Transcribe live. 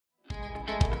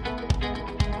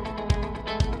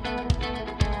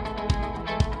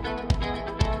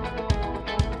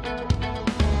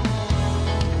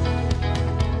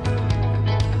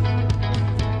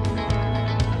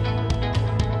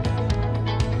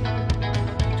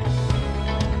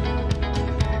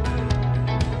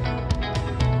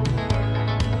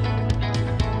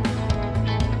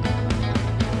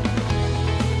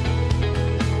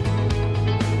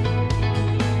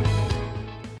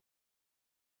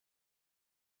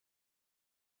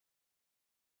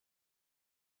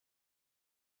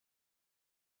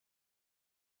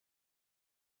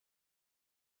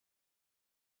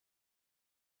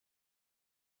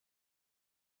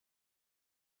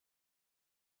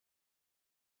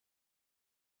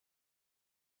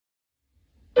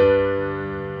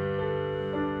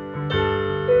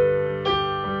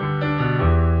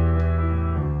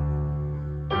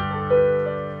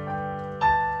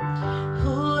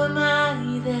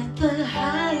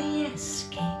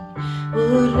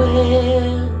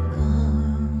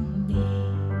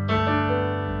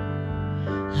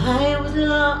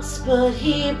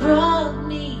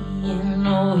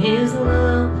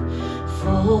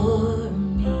for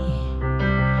me.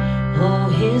 Oh,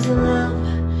 his love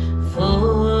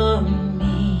for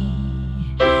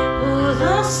me. Oh,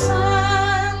 the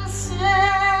sun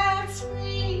sets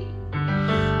free.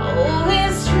 Oh,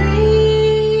 it's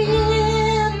free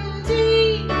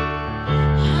indeed.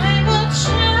 I'm a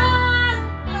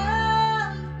child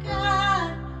of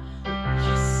God.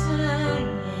 Yes, I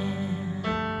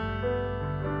am.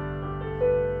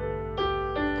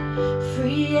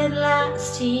 Free at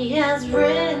last, he has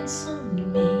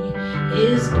ransomed me.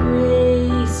 His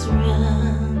grace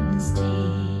runs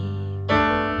deep.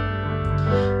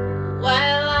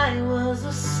 While I was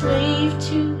a slave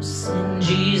to sin,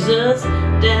 Jesus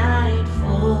died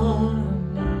for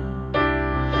me.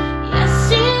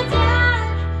 Yes, he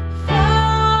died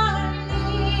for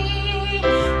me.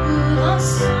 Who the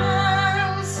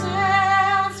Son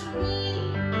sets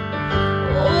free.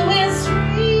 Oh, it's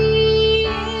free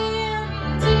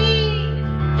indeed.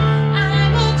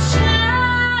 I'm a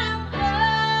child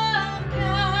of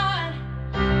God.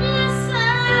 Yes, I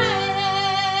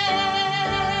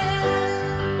am.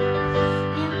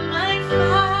 In my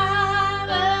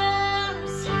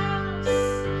Father's house,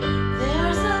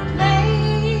 there's a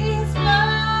place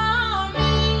for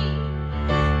me.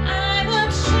 I'm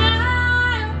a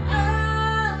child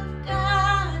of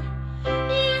God.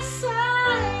 Yes, I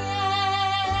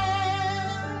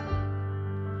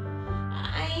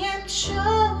am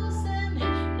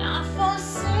chosen, not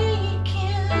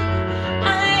forsaken.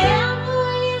 I am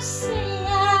who you say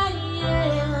I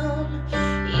am.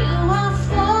 You are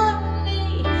for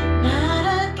me,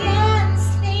 not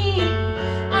against me.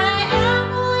 I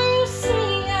am who you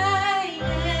say I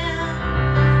am.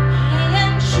 I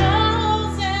am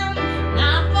chosen,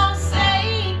 not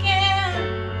forsaken.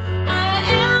 I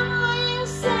am who you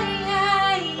say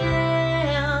I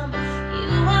am.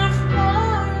 You are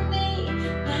for me,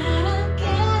 not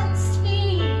against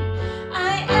me.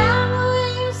 I am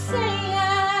who you say I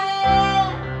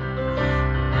am.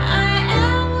 I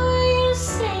am who you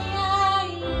say I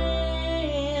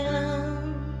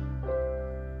am.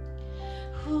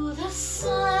 Who the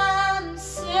Son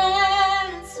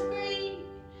sets free.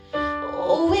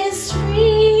 Oh, it's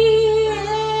free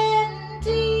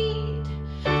indeed.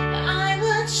 I'm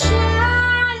a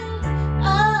child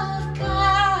of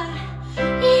God.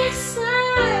 Yes, I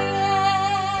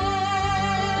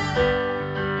am.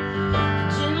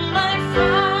 And in my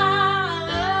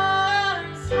Father's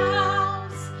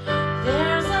house,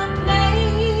 there's a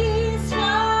place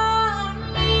for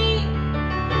me.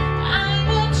 I'm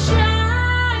a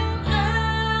child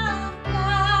of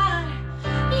God.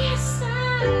 Yes, I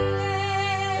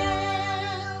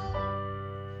am.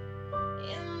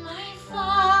 In my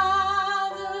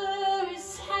Father's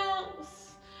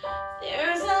house,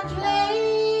 there's a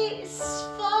place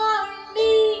for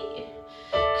me.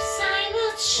 'Cause I'm a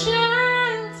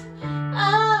child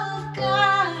of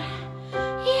God.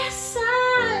 Yes, I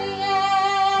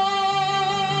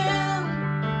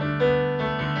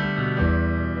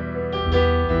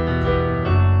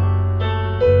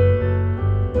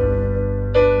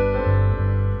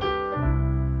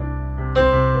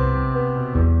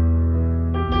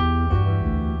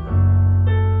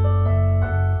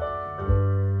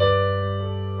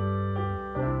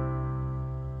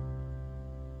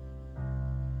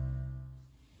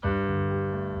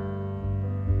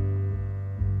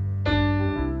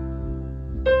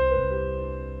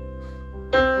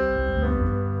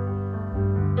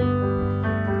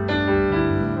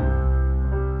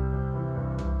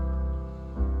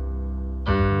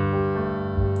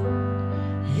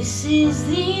This is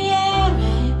the air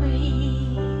I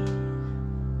breathe.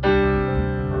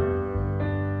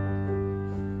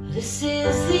 This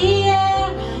is the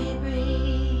air I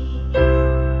breathe.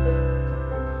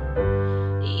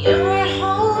 Your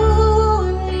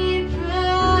holy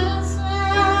presence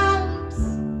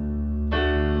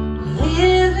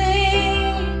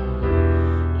living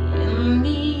in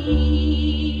me.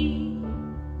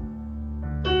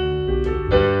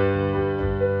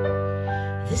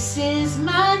 This is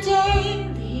my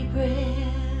daily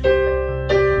bread.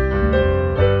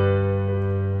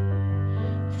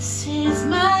 This is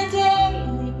my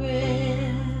daily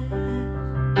bread.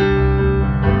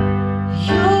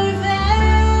 Your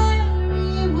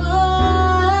very word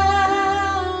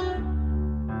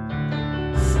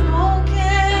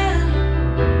spoken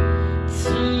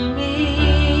to me.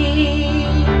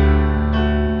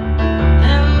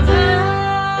 And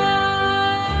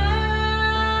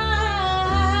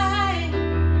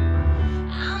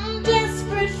I'm desperate.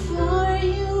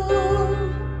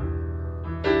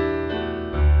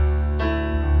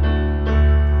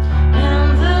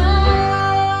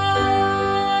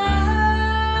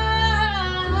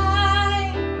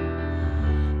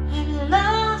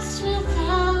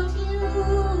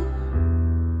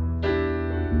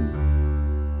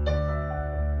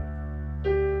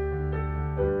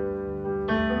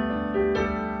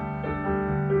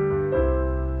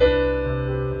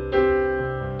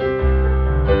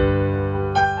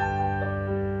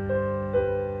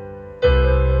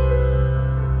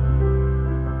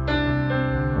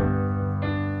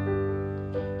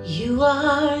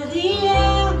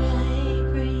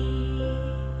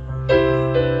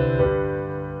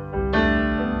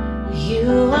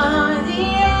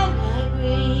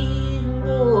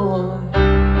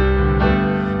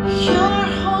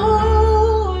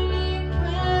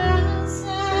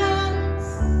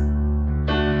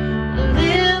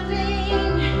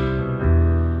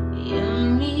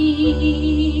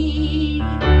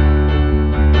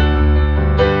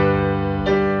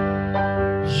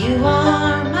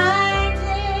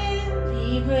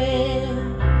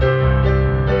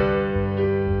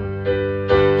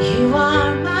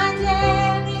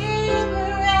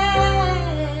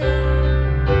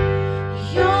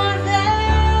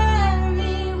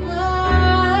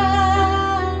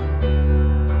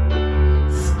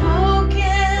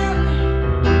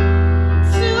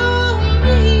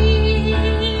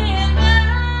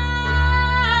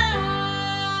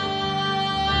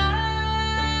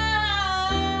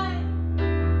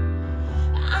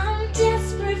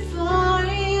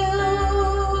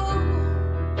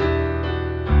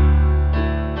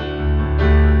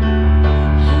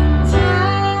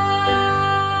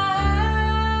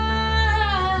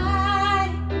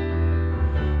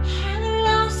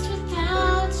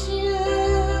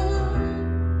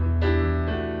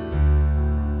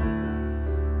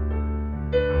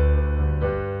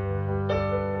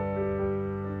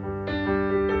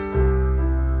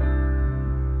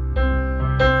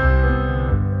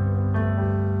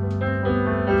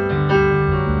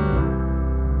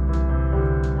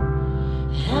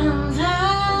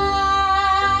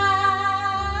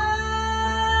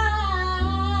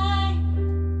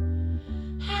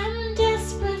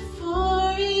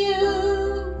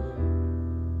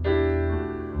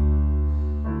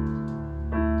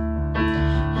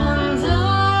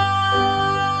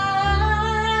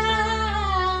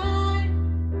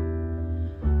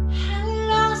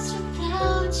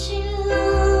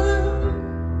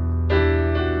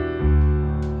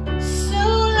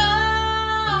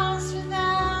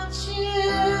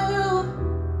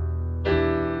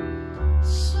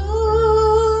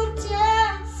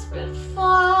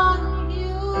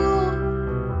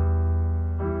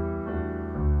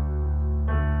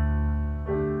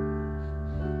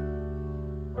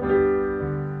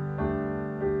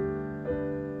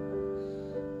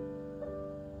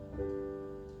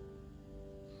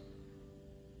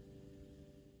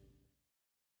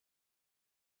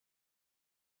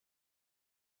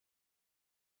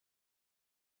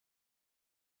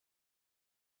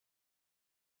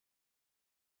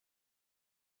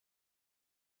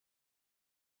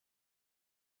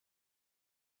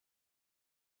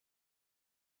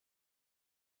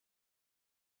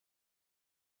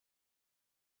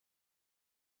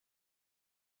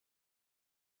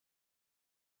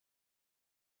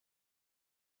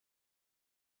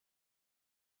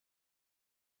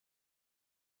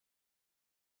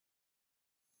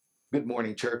 Good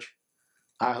morning, church.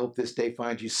 I hope this day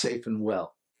finds you safe and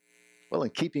well. Well, in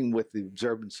keeping with the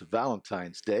observance of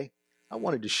Valentine's Day, I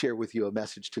wanted to share with you a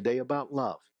message today about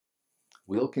love.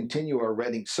 We'll continue our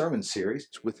Reading Sermon series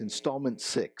with installment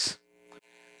 6,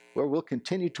 where we'll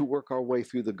continue to work our way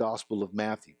through the Gospel of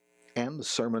Matthew and the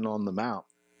Sermon on the Mount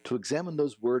to examine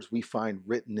those words we find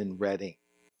written in red ink.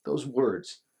 Those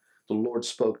words the Lord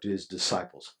spoke to his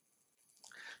disciples.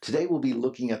 Today we'll be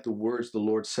looking at the words the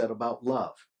Lord said about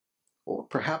love. Or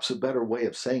perhaps a better way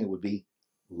of saying it would be,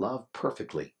 love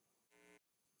perfectly.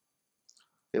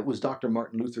 It was Dr.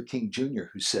 Martin Luther King Jr.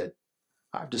 who said,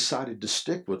 "I've decided to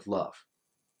stick with love.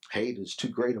 Hate is too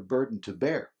great a burden to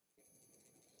bear."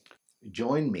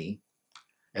 Join me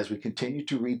as we continue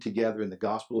to read together in the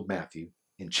Gospel of Matthew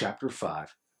in chapter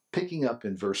 5, picking up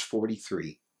in verse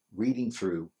 43, reading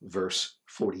through verse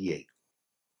 48.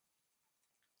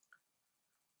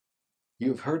 You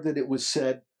have heard that it was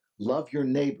said, "Love your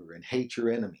neighbor and hate your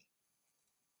enemy."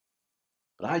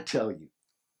 But I tell you,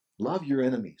 love your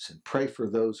enemies and pray for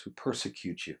those who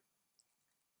persecute you,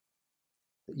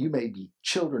 that you may be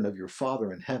children of your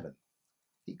Father in heaven.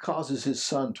 He causes his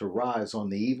sun to rise on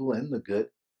the evil and the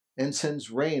good, and sends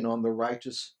rain on the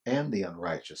righteous and the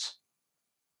unrighteous.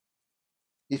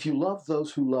 If you love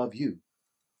those who love you,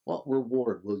 what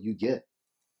reward will you get?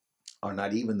 Are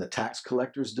not even the tax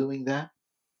collectors doing that?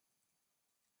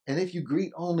 And if you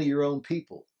greet only your own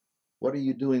people, what are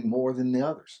you doing more than the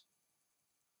others?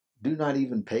 Do not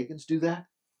even pagans do that?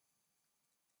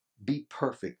 Be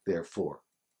perfect, therefore,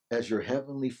 as your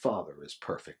heavenly Father is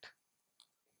perfect.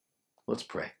 Let's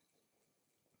pray.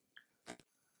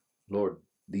 Lord,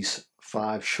 these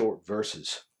 5 short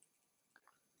verses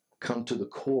come to the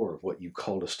core of what you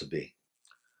called us to be.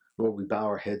 Lord, we bow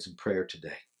our heads in prayer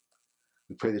today.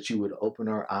 We pray that you would open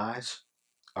our eyes,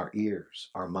 our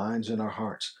ears, our minds, and our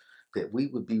hearts, that we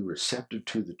would be receptive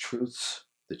to the truths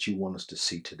that you want us to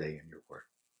see today in your word.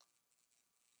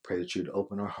 Pray that you would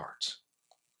open our hearts,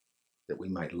 that we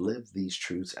might live these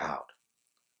truths out,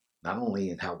 not only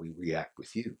in how we react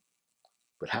with you,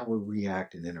 but how we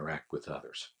react and interact with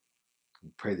others. We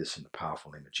pray this in the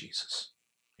powerful name of Jesus.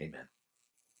 Amen.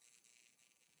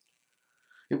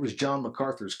 It was John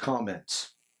MacArthur's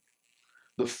comments.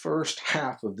 The first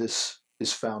half of this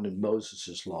is found in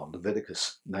Moses' law,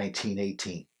 Leviticus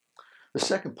 19:18. The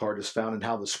second part is found in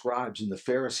how the scribes and the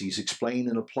Pharisees explain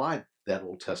and apply that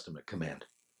Old Testament command.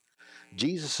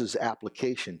 Jesus'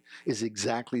 application is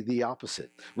exactly the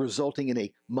opposite, resulting in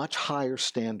a much higher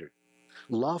standard.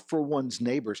 Love for one's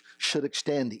neighbors should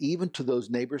extend even to those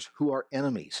neighbors who are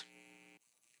enemies.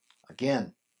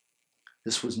 Again,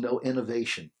 this was no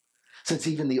innovation, since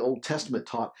even the Old Testament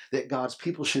taught that God's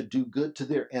people should do good to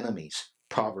their enemies.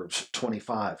 Proverbs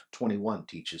 25:21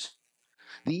 teaches.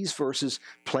 These verses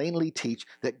plainly teach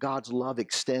that God's love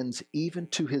extends even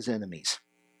to his enemies.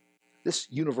 This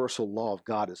universal law of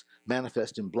God is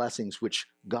manifest in blessings which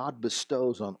God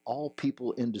bestows on all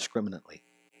people indiscriminately.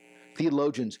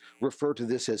 Theologians refer to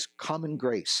this as common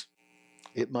grace.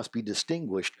 It must be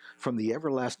distinguished from the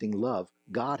everlasting love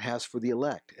God has for the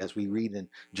elect, as we read in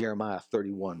Jeremiah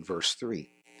 31, verse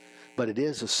 3. But it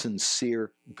is a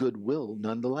sincere goodwill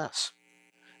nonetheless.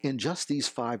 In just these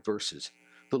 5 verses,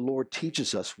 the Lord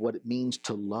teaches us what it means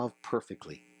to love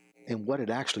perfectly and what it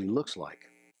actually looks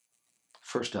like.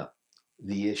 First up,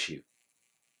 the issue.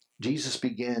 Jesus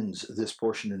begins this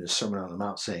portion in his Sermon on the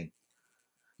Mount saying,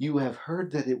 "You have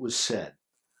heard that it was said,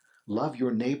 'Love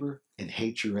your neighbor and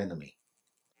hate your enemy.'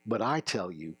 But I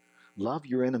tell you, love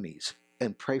your enemies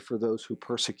and pray for those who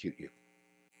persecute you."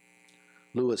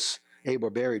 Lewis A.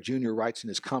 Barberry Jr. writes in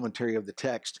his commentary of the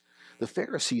text, "The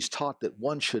Pharisees taught that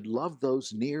one should love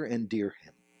those near and dear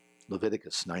him."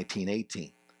 Leviticus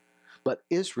 19:18. But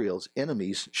Israel's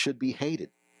enemies should be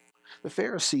hated. The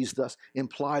Pharisees thus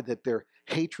implied that their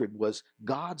hatred was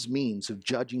God's means of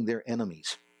judging their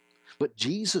enemies. But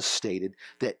Jesus stated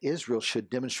that Israel should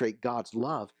demonstrate God's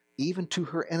love even to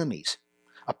her enemies,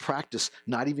 a practice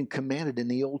not even commanded in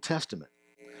the Old Testament.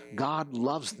 God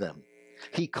loves them.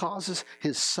 He causes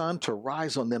his sun to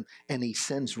rise on them, and he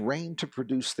sends rain to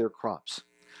produce their crops.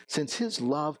 Since his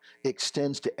love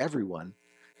extends to everyone,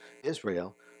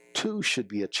 Israel too should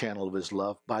be a channel of his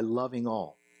love by loving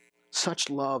all. Such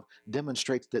love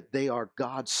demonstrates that they are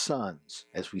God's sons,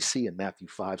 as we see in Matthew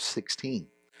 5:16.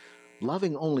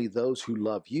 Loving only those who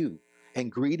love you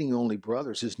and greeting only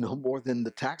brothers is no more than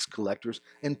the tax collectors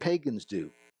and pagans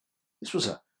do. This was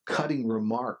a cutting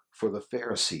remark for the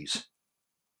Pharisees.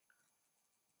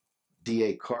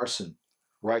 D.A. Carson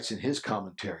writes in his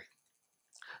commentary,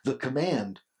 "The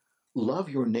command, 'Love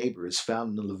your neighbor,' is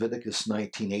found in Leviticus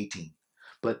 19:18,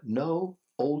 but no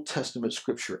Old Testament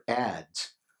scripture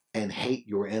adds, and hate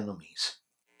your enemies.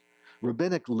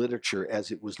 Rabbinic literature, as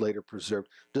it was later preserved,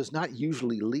 does not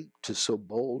usually leap to so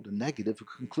bold and negative a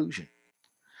conclusion.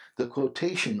 The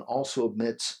quotation also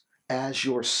omits "as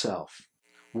yourself,"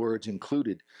 words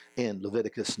included in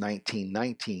Leviticus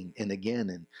 19:19 and again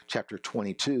in chapter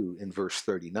 22 in verse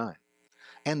 39.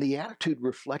 And the attitude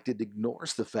reflected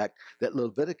ignores the fact that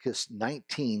Leviticus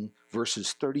 19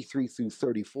 verses 33 through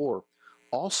 34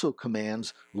 also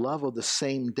commands love of the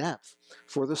same depth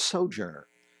for the sojourner,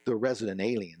 the resident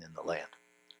alien in the land.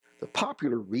 The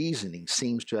popular reasoning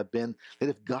seems to have been that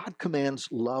if God commands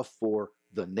love for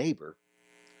the neighbor,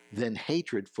 then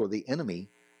hatred for the enemy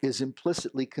is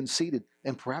implicitly conceded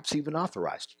and perhaps even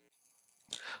authorized.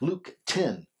 Luke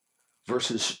 10,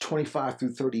 verses 25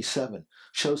 through 37,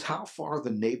 shows how far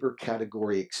the neighbor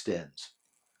category extends.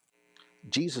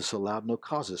 Jesus allowed no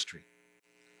casuistry,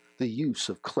 the use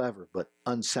of clever but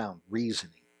unsound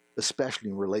reasoning, especially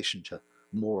in relation to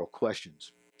moral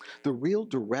questions. The real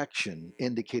direction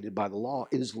indicated by the law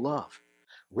is love,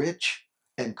 rich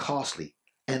and costly,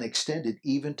 and extended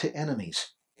even to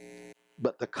enemies.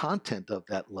 But the content of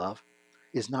that love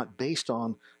is not based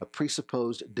on a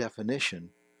presupposed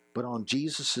definition, but on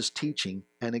Jesus' teaching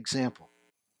and example.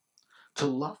 To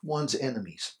love one's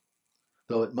enemies,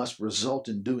 though it must result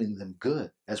in doing them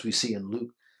good, as we see in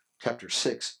Luke chapter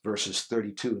 6, verses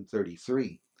 32 and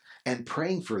 33, and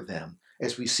praying for them,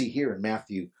 as we see here in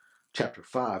Matthew chapter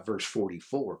 5, verse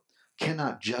 44,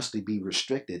 cannot justly be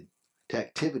restricted to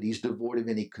activities devoid of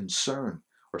any concern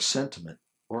or sentiment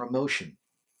or emotion.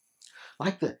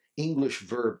 Like the English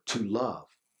verb to love,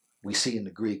 we see in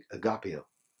the Greek agapeo,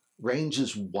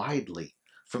 ranges widely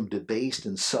from debased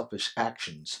and selfish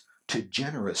actions to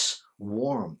generous,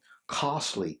 warm,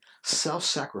 costly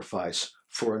self-sacrifice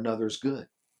for another's good.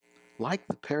 Like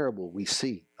the parable we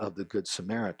see of the Good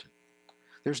Samaritan,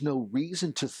 there's no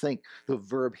reason to think the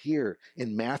verb here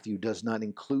in Matthew does not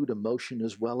include emotion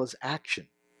as well as action.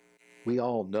 We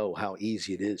all know how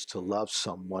easy it is to love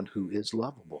someone who is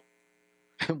lovable.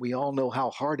 And we all know how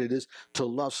hard it is to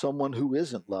love someone who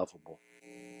isn't lovable.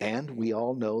 And we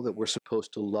all know that we're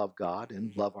supposed to love God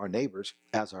and love our neighbors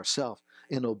as ourselves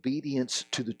in obedience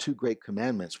to the two great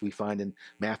commandments we find in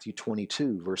Matthew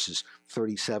 22, verses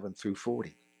 37 through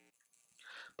 40.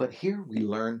 But here we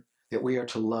learn that we are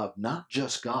to love not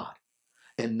just God,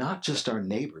 and not just our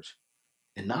neighbors,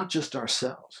 and not just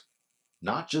ourselves,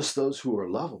 not just those who are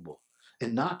lovable,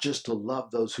 and not just to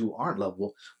love those who aren't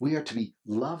lovable. We are to be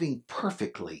loving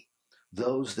perfectly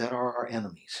those that are our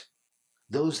enemies,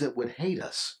 those that would hate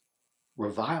us,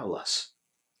 revile us,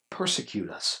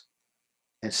 persecute us,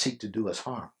 and seek to do us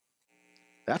harm.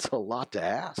 That's a lot to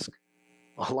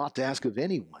ask of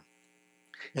anyone.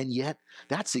 And yet,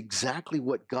 that's exactly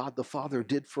what God the Father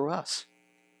did for us,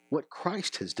 what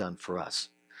Christ has done for us.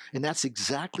 And that's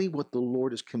exactly what the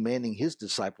Lord is commanding his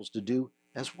disciples to do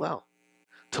as well.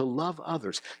 To love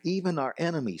others, even our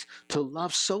enemies, to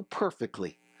love so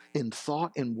perfectly in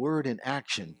thought and word and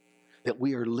action that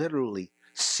we are literally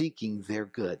seeking their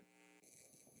good.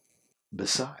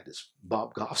 Besides, as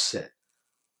Bob Goff said,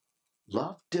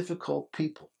 love difficult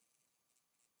people.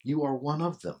 You are one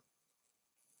of them.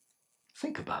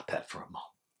 Think about that for a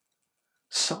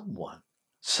moment.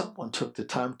 Someone took the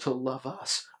time to love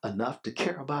us enough to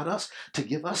care about us, to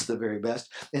give us the very best.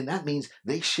 And that means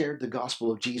they shared the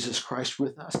gospel of Jesus Christ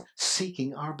with us,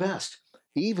 seeking our best,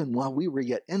 even while we were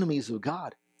yet enemies of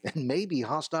God and maybe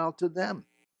hostile to them.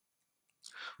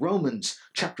 Romans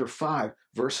chapter 5,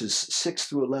 verses 6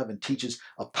 through 11 teaches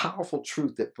a powerful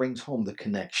truth that brings home the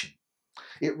connection.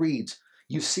 It reads,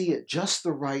 "You see, at just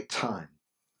the right time,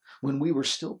 when we were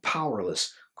still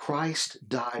powerless, Christ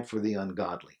died for the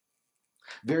ungodly.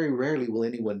 Very rarely will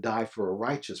anyone die for a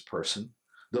righteous person,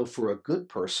 though for a good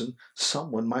person,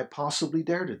 someone might possibly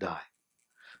dare to die.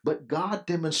 But God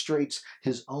demonstrates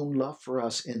his own love for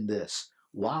us in this: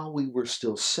 while we were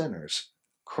still sinners,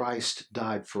 Christ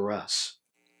died for us.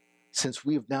 Since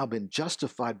we have now been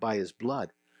justified by his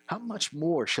blood, how much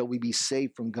more shall we be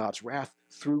saved from God's wrath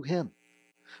through him?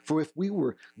 For if we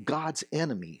were God's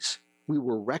enemies, we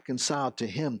were reconciled to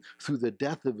him through the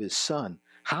death of his Son.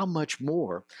 How much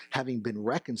more, having been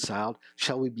reconciled,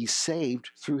 shall we be saved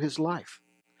through his life?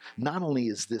 Not only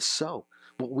is this so,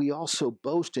 but we also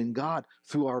boast in God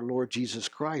through our Lord Jesus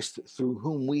Christ, through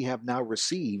whom we have now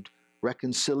received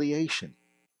reconciliation."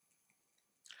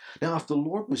 Now, if the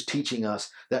Lord was teaching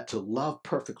us that to love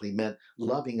perfectly meant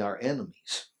loving our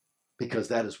enemies, because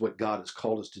that is what God has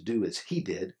called us to do as he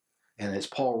did, and as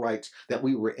Paul writes, that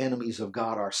we were enemies of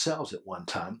God ourselves at one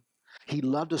time, he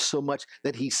loved us so much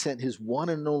that he sent his one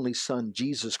and only Son,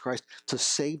 Jesus Christ, to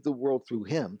save the world through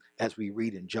him, as we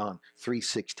read in John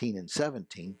 3:16 and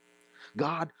 17.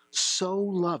 God so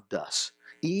loved us,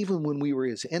 even when we were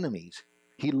his enemies,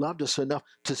 he loved us enough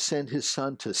to send his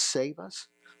son to save us,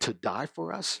 to die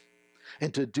for us,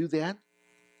 and to do that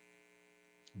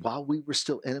while we were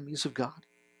still enemies of God,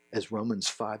 as Romans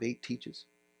 5:8 teaches.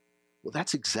 Well,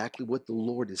 that's exactly what the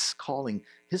Lord is calling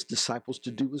his disciples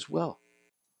to do as well.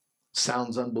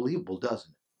 Sounds unbelievable,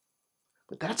 doesn't it?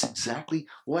 But that's exactly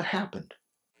what happened.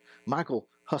 Michael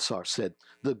Hussar said,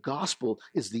 the gospel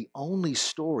is the only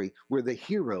story where the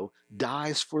hero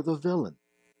dies for the villain.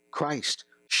 Christ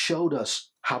showed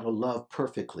us how to love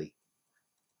perfectly,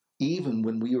 even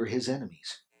when we were his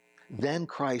enemies. Then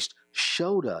Christ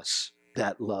showed us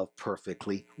that love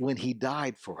perfectly when he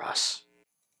died for us.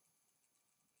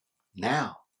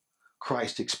 Now,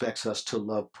 Christ expects us to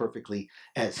love perfectly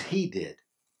as he did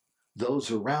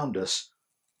those around us,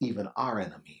 even our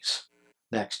enemies.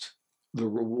 Next, the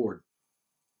reward.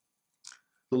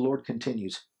 The Lord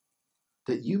continues,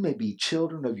 that you may be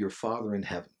children of your Father in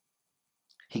heaven.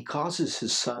 He causes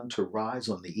his sun to rise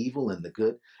on the evil and the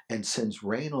good, and sends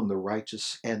rain on the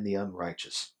righteous and the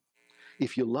unrighteous.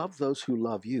 If you love those who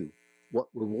love you, what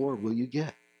reward will you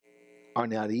get? Are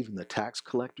not even the tax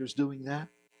collectors doing that?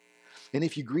 And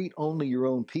if you greet only your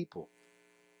own people,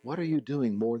 what are you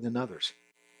doing more than others?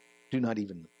 Do not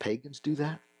even the pagans do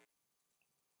that?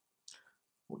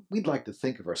 We'd like to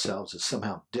think of ourselves as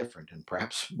somehow different and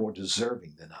perhaps more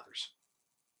deserving than others.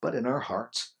 But in our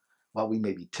hearts, while we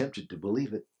may be tempted to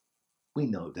believe it, we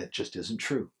know that just isn't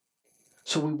true.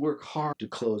 So we work hard to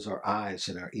close our eyes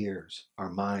and our ears, our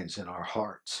minds and our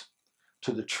hearts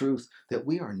to the truth that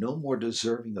we are no more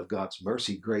deserving of God's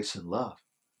mercy, grace, and love,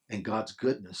 and God's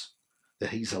goodness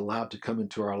that he's allowed to come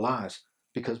into our lives,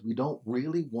 because we don't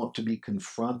really want to be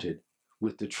confronted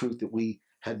with the truth that we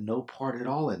had no part at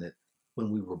all in it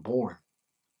when we were born,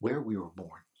 where we were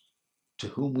born, to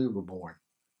whom we were born,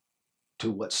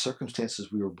 to what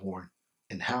circumstances we were born,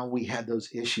 and how we had those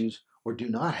issues or do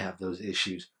not have those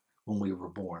issues when we were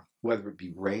born, whether it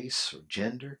be race or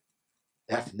gender,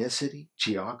 ethnicity,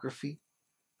 geography,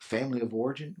 family of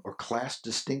origin or class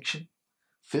distinction,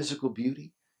 physical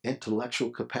beauty,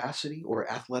 intellectual capacity, or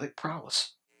athletic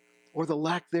prowess, or the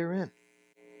lack therein.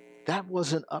 That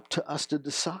wasn't up to us to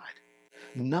decide.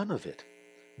 None of it.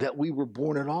 That we were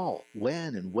born at all,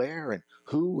 when and where and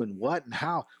who and what and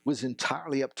how, was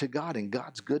entirely up to God and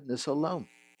God's goodness alone.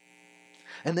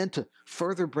 And then to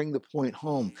further bring the point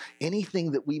home,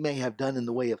 anything that we may have done in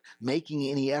the way of making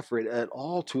any effort at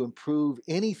all to improve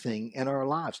anything in our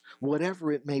lives,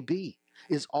 whatever it may be,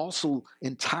 is also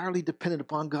entirely dependent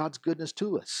upon God's goodness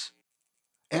to us.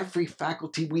 Every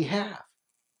faculty we have,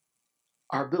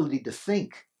 our ability to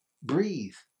think,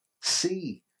 breathe,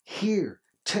 see, hear,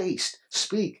 taste,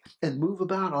 speak, and move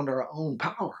about under our own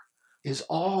power, is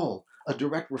all a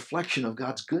direct reflection of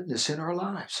God's goodness in our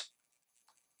lives.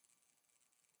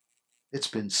 It's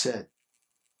been said,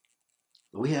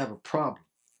 we have a problem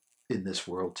in this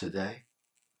world today.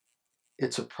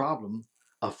 It's a problem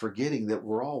of forgetting that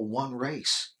we're all one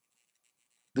race,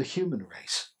 the human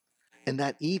race, and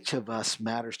that each of us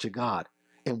matters to God,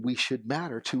 and we should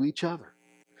matter to each other,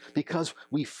 because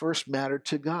we first mattered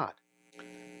to God,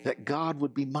 that God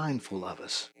would be mindful of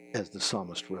us, as the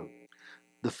psalmist wrote.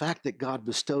 The fact that God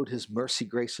bestowed his mercy,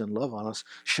 grace, and love on us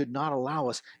should not allow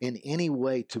us in any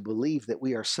way to believe that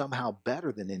we are somehow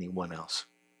better than anyone else.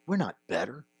 We're not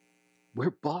better.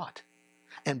 We're bought,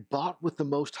 and bought with the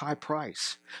most high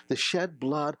price, the shed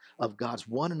blood of God's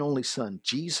one and only Son,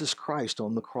 Jesus Christ,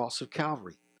 on the cross of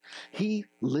Calvary. He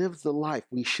lived the life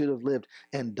we should have lived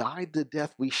and died the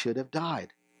death we should have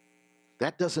died.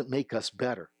 That doesn't make us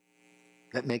better.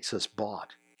 That makes us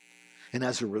bought. And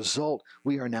as a result,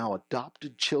 we are now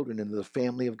adopted children into the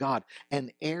family of God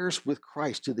and heirs with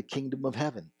Christ to the kingdom of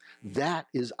heaven. That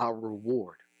is our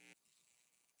reward.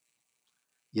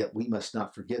 Yet we must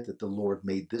not forget that the Lord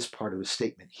made this part of his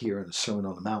statement here in the Sermon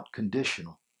on the Mount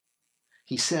conditional.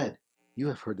 He said, you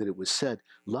have heard that it was said,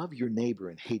 love your neighbor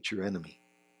and hate your enemy.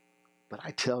 But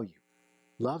I tell you,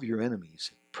 love your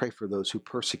enemies, pray for those who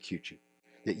persecute you,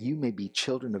 that you may be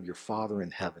children of your Father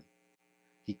in heaven.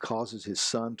 He causes his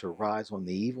sun to rise on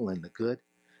the evil and the good,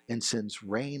 and sends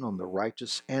rain on the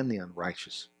righteous and the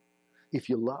unrighteous. If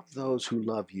you love those who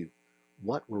love you,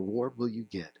 what reward will you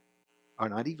get? Are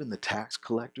not even the tax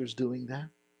collectors doing that?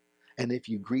 And if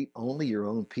you greet only your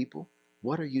own people,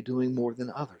 what are you doing more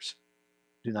than others?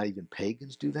 Do not even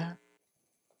pagans do that?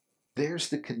 There's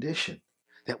the condition,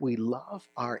 that we love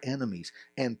our enemies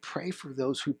and pray for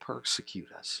those who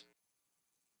persecute us.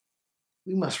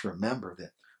 We must remember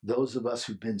that those of us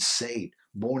who've been saved,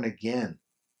 born again,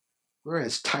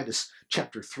 whereas Titus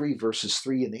chapter 3 verses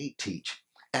 3 and 8 teach,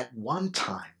 at one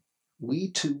time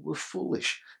we too were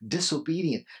foolish,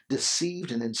 disobedient,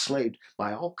 deceived, and enslaved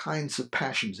by all kinds of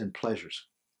passions and pleasures.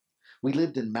 We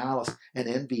lived in malice and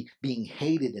envy, being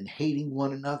hated and hating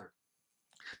one another.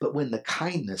 But when the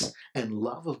kindness and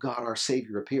love of God our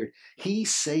Savior appeared, he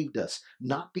saved us,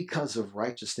 not because of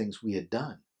righteous things we had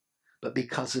done, but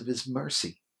because of his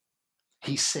mercy.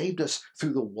 He saved us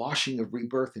through the washing of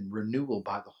rebirth and renewal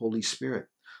by the Holy Spirit,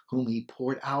 whom he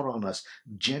poured out on us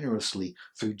generously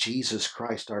through Jesus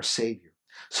Christ our Savior,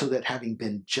 so that having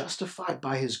been justified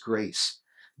by his grace,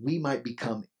 we might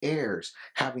become heirs,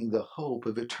 having the hope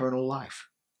of eternal life.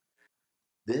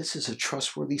 This is a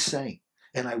trustworthy saying,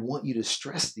 and I want you to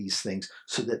stress these things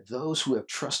so that those who have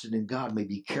trusted in God may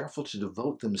be careful to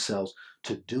devote themselves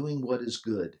to doing what is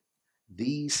good.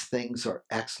 These things are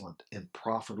excellent and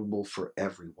profitable for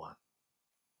everyone.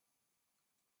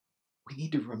 We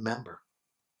need to remember,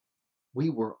 we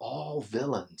were all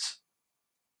villains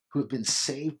who have been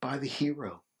saved by the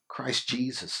hero, Christ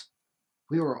Jesus.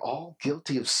 We were all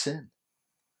guilty of sin.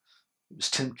 It was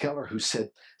Tim Keller who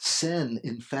said, sin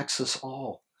infects us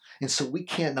all. And so we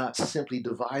cannot simply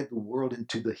divide the world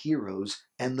into the heroes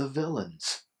and the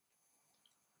villains.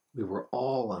 We were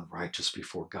all unrighteous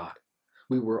before God.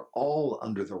 We were all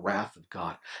under the wrath of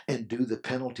God and due the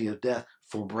penalty of death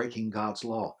for breaking God's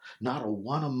law. Not a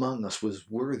one among us was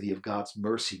worthy of God's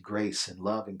mercy, grace, and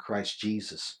love in Christ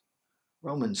Jesus.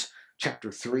 Romans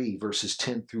chapter 3, verses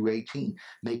 10 through 18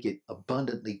 make it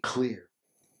abundantly clear.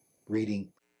 Reading,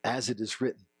 as it is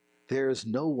written, there is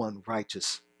no one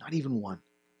righteous, not even one.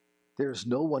 There is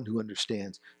no one who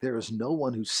understands. There is no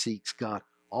one who seeks God.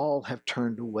 All have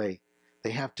turned away.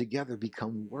 They have together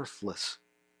become worthless.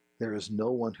 There is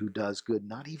no one who does good,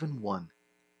 not even one.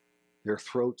 Their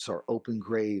throats are open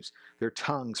graves. Their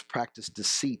tongues practice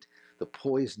deceit. The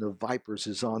poison of vipers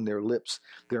is on their lips.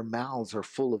 Their mouths are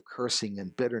full of cursing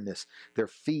and bitterness. Their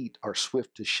feet are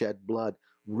swift to shed blood.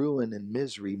 Ruin and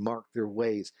misery mark their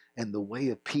ways, and the way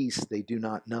of peace they do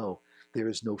not know. There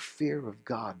is no fear of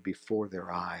God before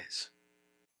their eyes.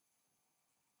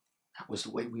 That was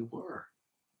the way we were.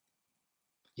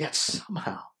 Yet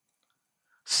somehow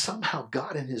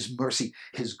God in his mercy,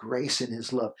 his grace, and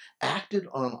his love acted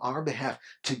on our behalf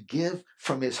to give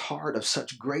from his heart of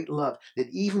such great love that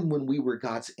even when we were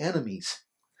God's enemies,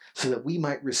 so that we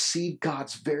might receive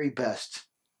God's very best,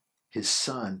 his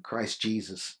Son, Christ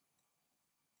Jesus.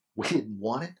 We didn't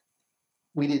want it.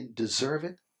 We didn't deserve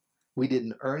it. We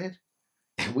didn't earn it.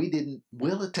 And we didn't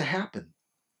will it to happen.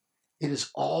 It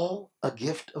is all a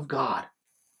gift of God.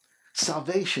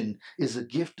 Salvation is a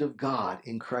gift of God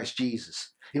in Christ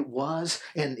Jesus. It was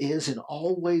and is and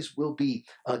always will be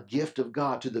a gift of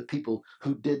God to the people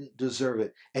who didn't deserve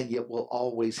it and yet will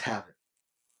always have it.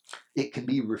 It can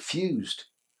be refused,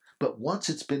 but once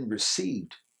it's been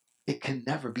received, it can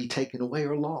never be taken away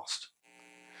or lost.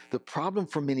 The problem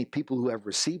for many people who have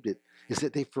received it is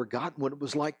that they've forgotten what it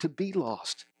was like to be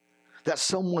lost. That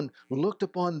someone looked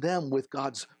upon them with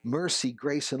God's mercy,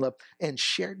 grace, and love and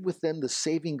shared with them the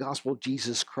saving gospel of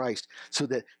Jesus Christ so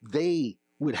that they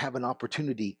would have an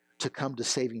opportunity to come to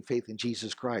saving faith in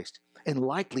Jesus Christ, and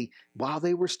likely while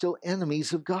they were still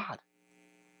enemies of God.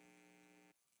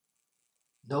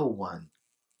 No one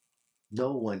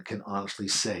can honestly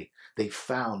say they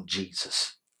found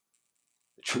Jesus.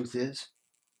 The truth is,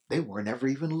 they weren't ever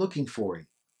even looking for him.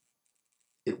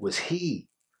 It was he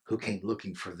who came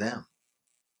looking for them.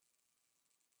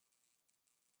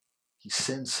 He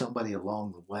sends somebody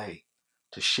along the way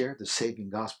to share the saving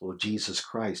gospel of Jesus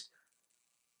Christ,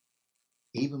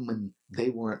 even when they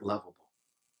weren't lovable,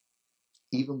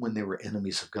 even when they were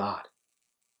enemies of God,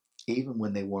 even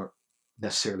when they weren't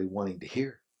necessarily wanting to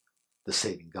hear the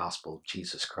saving gospel of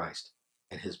Jesus Christ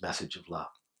and his message of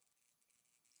love.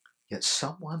 Yet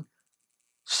someone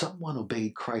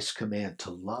obeyed Christ's command to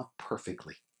love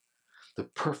perfectly, the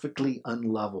perfectly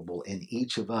unlovable in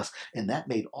each of us, and that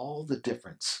made all the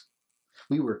difference.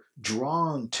 We were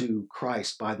drawn to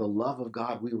Christ by the love of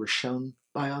God we were shown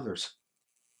by others.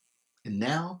 And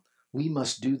now we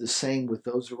must do the same with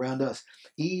those around us,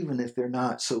 even if they're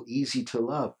not so easy to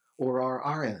love or are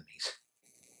our enemies.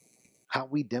 How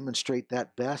we demonstrate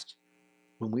that best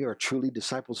when we are truly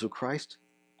disciples of Christ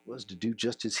was to do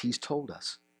just as he's told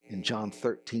us in John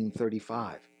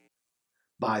 13:35.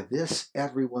 By this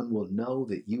everyone will know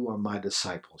that you are my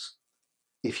disciples,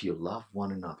 if you love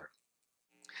one another.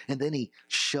 And then he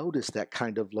showed us that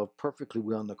kind of love perfectly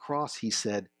when on the cross he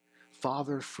said,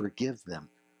 Father, forgive them,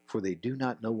 for they do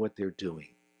not know what they're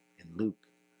doing. In Luke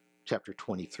chapter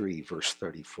 23, verse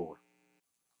 34.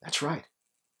 That's right.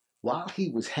 While he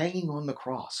was hanging on the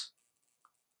cross,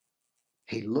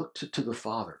 he looked to the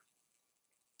Father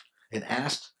and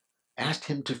asked asked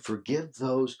him to forgive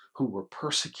those who were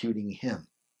persecuting him,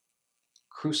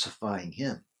 crucifying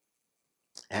him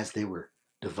as they were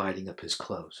dividing up his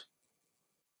clothes.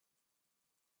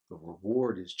 The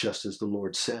reward is just as the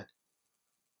Lord said,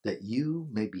 that you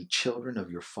may be children of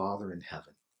your Father in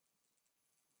heaven.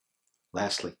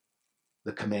 Lastly,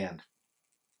 the command.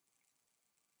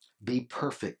 Be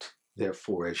perfect,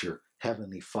 therefore, as your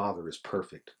heavenly Father is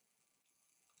perfect.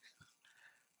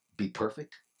 Be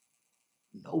perfect?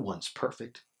 No one's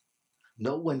perfect.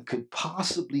 No one could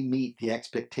possibly meet the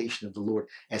expectation of the Lord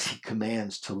as he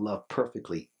commands to love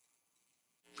perfectly.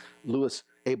 Louis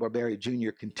A. Barberi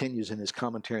Jr. continues in his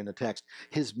commentary on the text.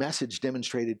 His message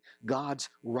demonstrated God's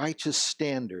righteous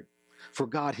standard, for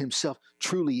God himself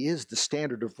truly is the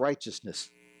standard of righteousness.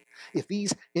 If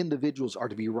these individuals are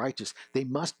to be righteous, they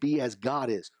must be as God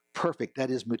is, perfect, that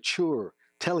is, mature,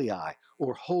 telei,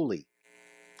 or holy.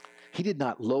 He did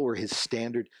not lower his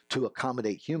standard to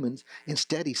accommodate humans.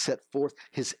 Instead, he set forth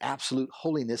his absolute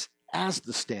holiness as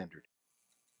the standard.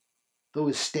 Though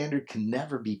his standard can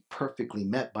never be perfectly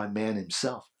met by man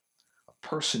himself, a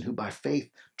person who by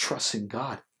faith trusts in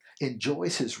God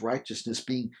enjoys his righteousness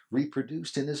being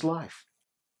reproduced in his life.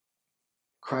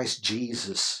 Christ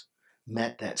Jesus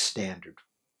met that standard,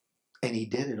 and he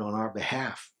did it on our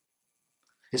behalf.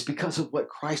 It's because of what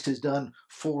Christ has done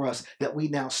for us that we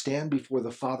now stand before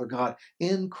the Father God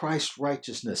in Christ's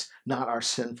righteousness, not our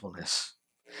sinfulness.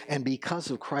 And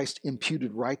because of Christ's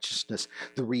imputed righteousness,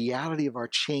 the reality of our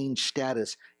changed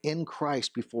status in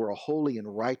Christ before a holy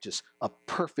and righteous, a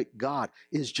perfect God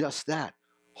is just that,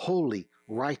 holy,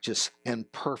 righteous, and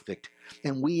perfect.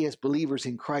 And we as believers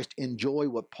in Christ enjoy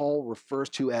what Paul refers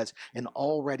to as an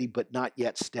already but not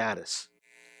yet status.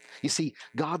 You see,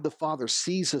 God the Father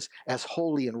sees us as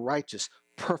holy and righteous,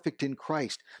 perfect in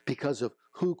Christ, because of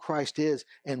who Christ is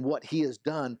and what he has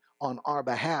done on our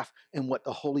behalf and what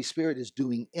the Holy Spirit is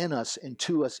doing in us and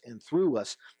to us and through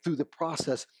us through the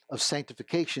process of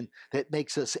sanctification that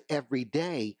makes us every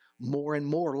day more and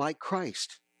more like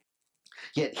Christ.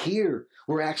 Yet here,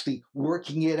 we're actually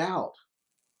working it out.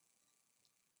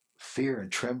 Fear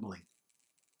and trembling.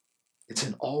 It's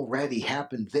an already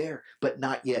happened there, but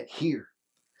not yet here.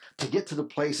 To get to the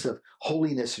place of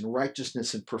holiness and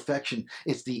righteousness and perfection,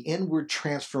 it's the inward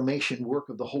transformation work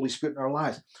of the Holy Spirit in our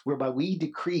lives, whereby we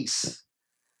decrease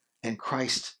and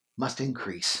Christ must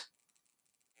increase.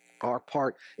 Our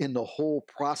part in the whole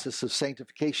process of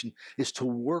sanctification is to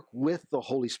work with the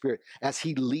Holy Spirit as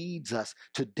he leads us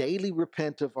to daily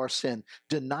repent of our sin,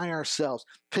 deny ourselves,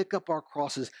 pick up our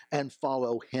crosses, and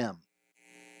follow him.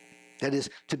 That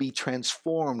is, to be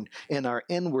transformed in our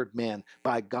inward man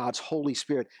by God's Holy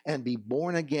Spirit and be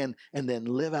born again and then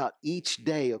live out each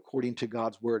day according to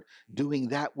God's word, doing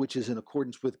that which is in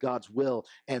accordance with God's will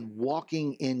and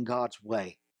walking in God's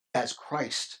way as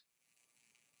Christ.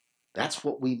 That's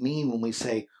what we mean when we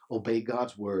say obey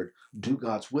God's word, do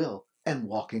God's will, and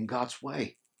walk in God's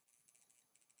way.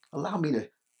 Allow me to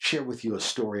share with you a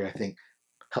story I think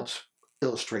helps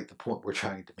illustrate the point we're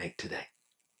trying to make today.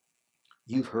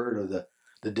 You've heard of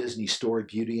the Disney story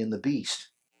Beauty and the Beast.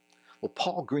 Well,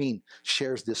 Paul Green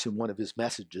shares this in one of his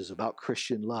messages about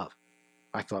Christian love.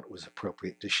 I thought it was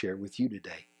appropriate to share with you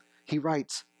today. He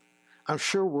writes, I'm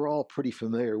sure we're all pretty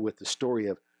familiar with the story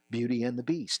of Beauty and the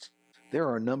Beast. There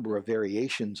are a number of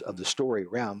variations of the story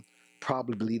around,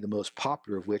 probably the most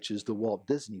popular of which is the Walt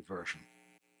Disney version.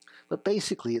 But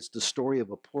basically, it's the story of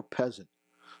a poor peasant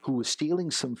who was stealing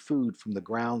some food from the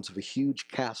grounds of a huge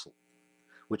castle,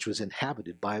 which was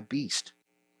inhabited by a beast.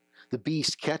 The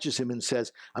beast catches him and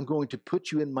says, I'm going to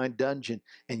put you in my dungeon,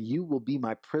 and you will be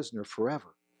my prisoner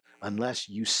forever, unless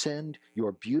you send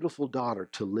your beautiful daughter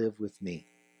to live with me.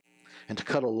 And to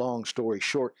cut a long story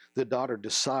short, the daughter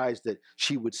decides that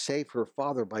she would save her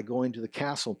father by going to the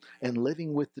castle and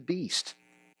living with the beast.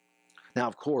 Now,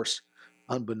 of course,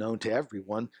 unbeknown to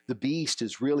everyone, the beast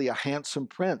is really a handsome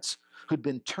prince who'd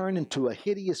been turned into a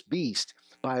hideous beast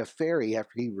by a fairy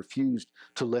after he refused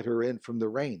to let her in from the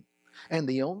rain. And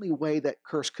the only way that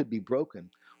curse could be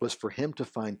broken was for him to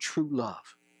find true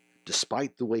love,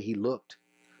 despite the way he looked,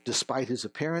 despite his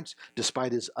appearance,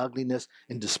 despite his ugliness,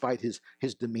 and despite his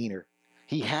demeanor.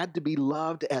 He had to be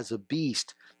loved as a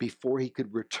beast before he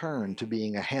could return to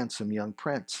being a handsome young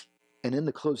prince. And in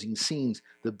the closing scenes,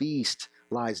 the beast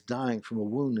lies dying from a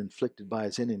wound inflicted by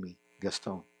his enemy,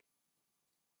 Gaston.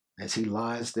 As he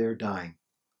lies there dying,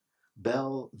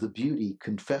 Belle, the beauty,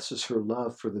 confesses her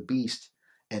love for the beast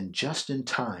and just in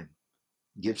time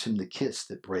gives him the kiss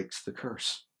that breaks the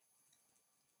curse.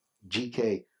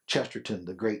 G.K. Chesterton,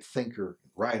 the great thinker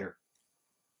and writer,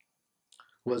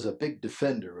 was a big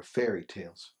defender of fairy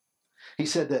tales. He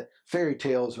said that fairy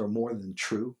tales are more than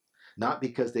true. not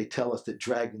because they tell us that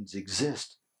dragons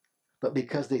exist, but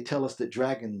because they tell us that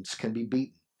dragons can be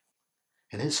beaten.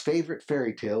 And his favorite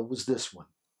fairy tale was this one,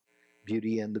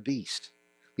 Beauty and the Beast,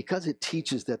 because it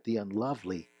teaches that the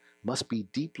unlovely must be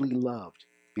deeply loved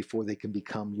before they can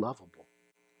become lovable.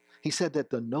 He said that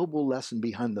the noble lesson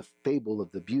behind the fable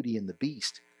of the Beauty and the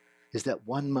Beast is that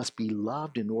one must be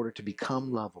loved in order to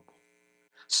become lovable.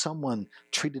 Someone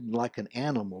treated like an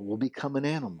animal will become an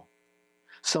animal.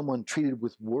 Someone treated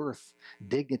with worth,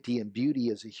 dignity, and beauty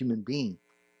as a human being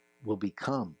will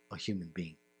become a human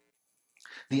being.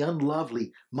 The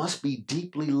unlovely must be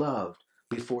deeply loved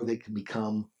before they can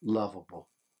become lovable.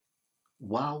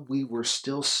 While we were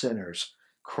still sinners,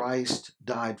 Christ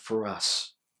died for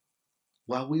us.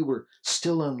 While we were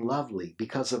still unlovely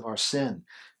because of our sin,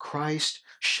 Christ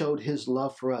showed his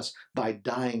love for us by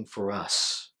dying for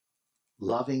us,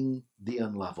 loving the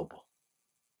unlovable.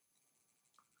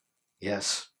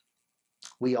 Yes,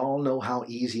 we all know how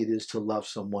easy it is to love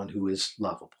someone who is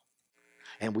lovable.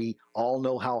 And we all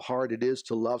know how hard it is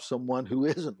to love someone who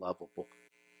isn't lovable.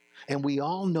 And we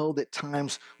all know that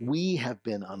times we have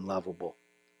been unlovable.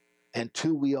 And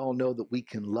two, we all know that we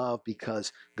can love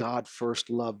because God first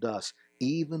loved us,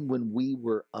 even when we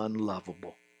were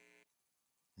unlovable.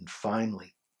 And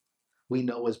finally, we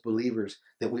know as believers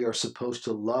that we are supposed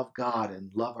to love God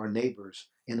and love our neighbors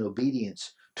in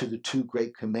obedience to the two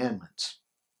great commandments.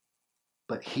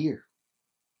 But here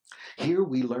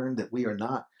we learn that we are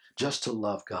not just to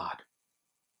love God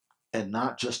and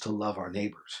not just to love our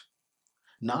neighbors,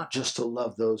 not just to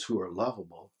love those who are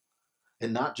lovable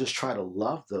and not just try to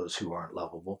love those who aren't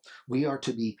lovable. We are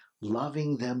to be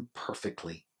loving them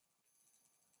perfectly.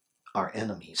 Our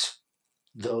enemies,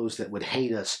 those that would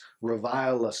hate us,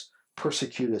 revile us,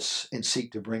 persecute us, and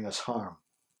seek to bring us harm,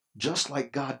 just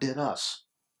like God did us.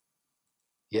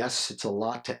 Yes, it's a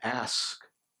lot to ask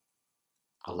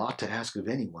of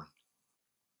anyone.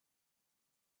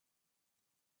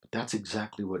 But that's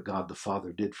exactly what God the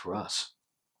Father did for us.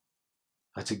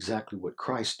 That's exactly what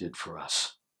Christ did for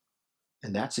us.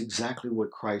 And that's exactly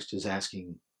what Christ is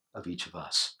asking of each of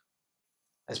us.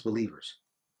 As believers,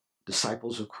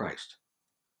 disciples of Christ,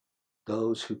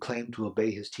 those who claim to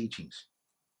obey his teachings,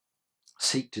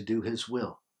 seek to do his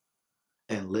will,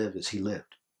 and live as he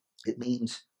lived. It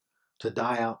means to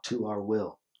die out to our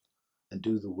will and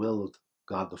do the will of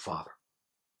God the Father.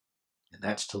 And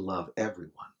that's to love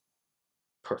everyone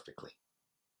perfectly,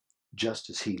 just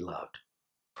as he loved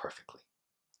perfectly.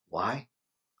 Why?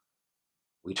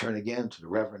 We turn again to the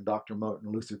Reverend Dr.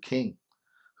 Martin Luther King,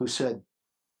 who said,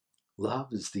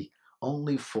 "Love is the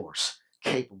only force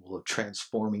capable of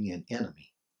transforming an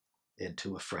enemy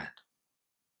into a friend."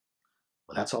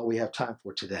 Well, that's all we have time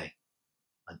for today.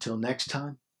 Until next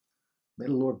time, may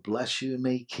the Lord bless you and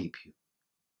may he keep you.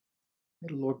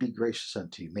 May the Lord be gracious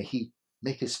unto you. May he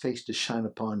make his face to shine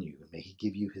upon you, and may he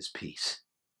give you his peace.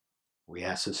 We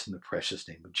ask this in the precious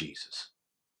name of Jesus.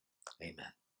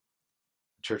 Amen.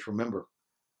 Church, remember,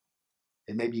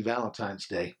 it may be Valentine's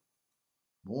Day.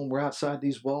 But when we're outside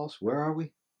these walls, where are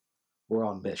we? We're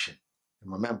on mission.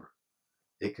 And remember,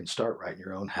 it can start right in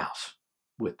your own house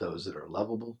with those that are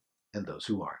lovable and those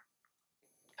who aren't.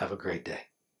 Have a great day.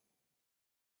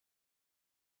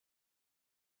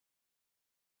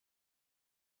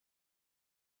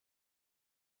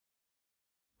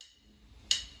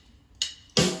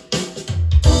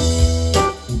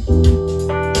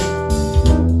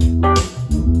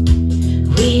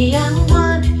 We are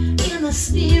one in the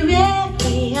Spirit.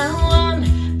 We are one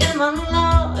in the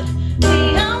Lord.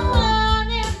 We are one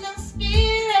in the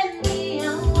Spirit. We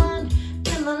are one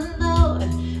in the Lord.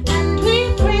 And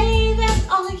we pray that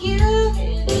all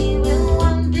unity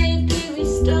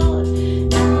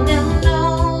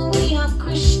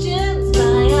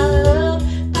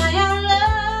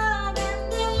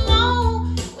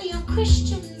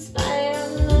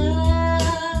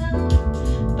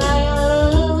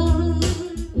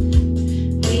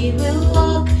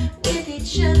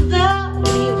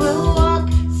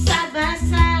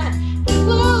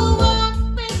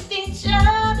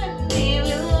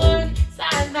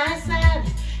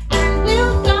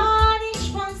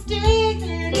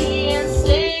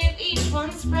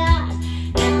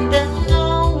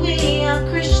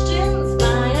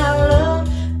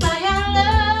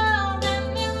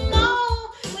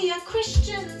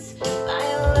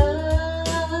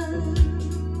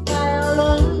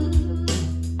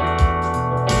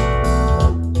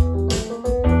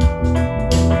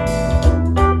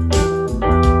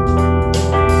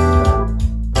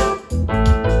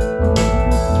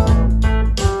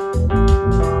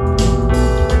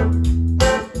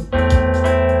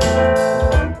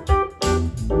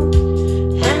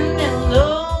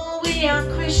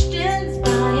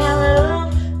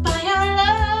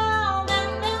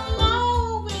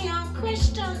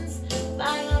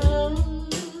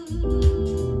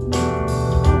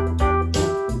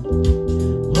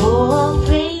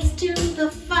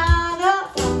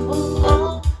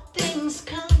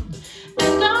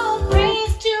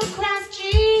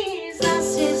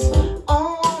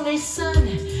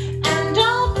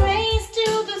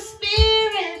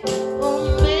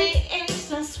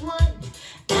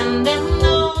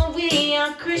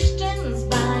a Christian.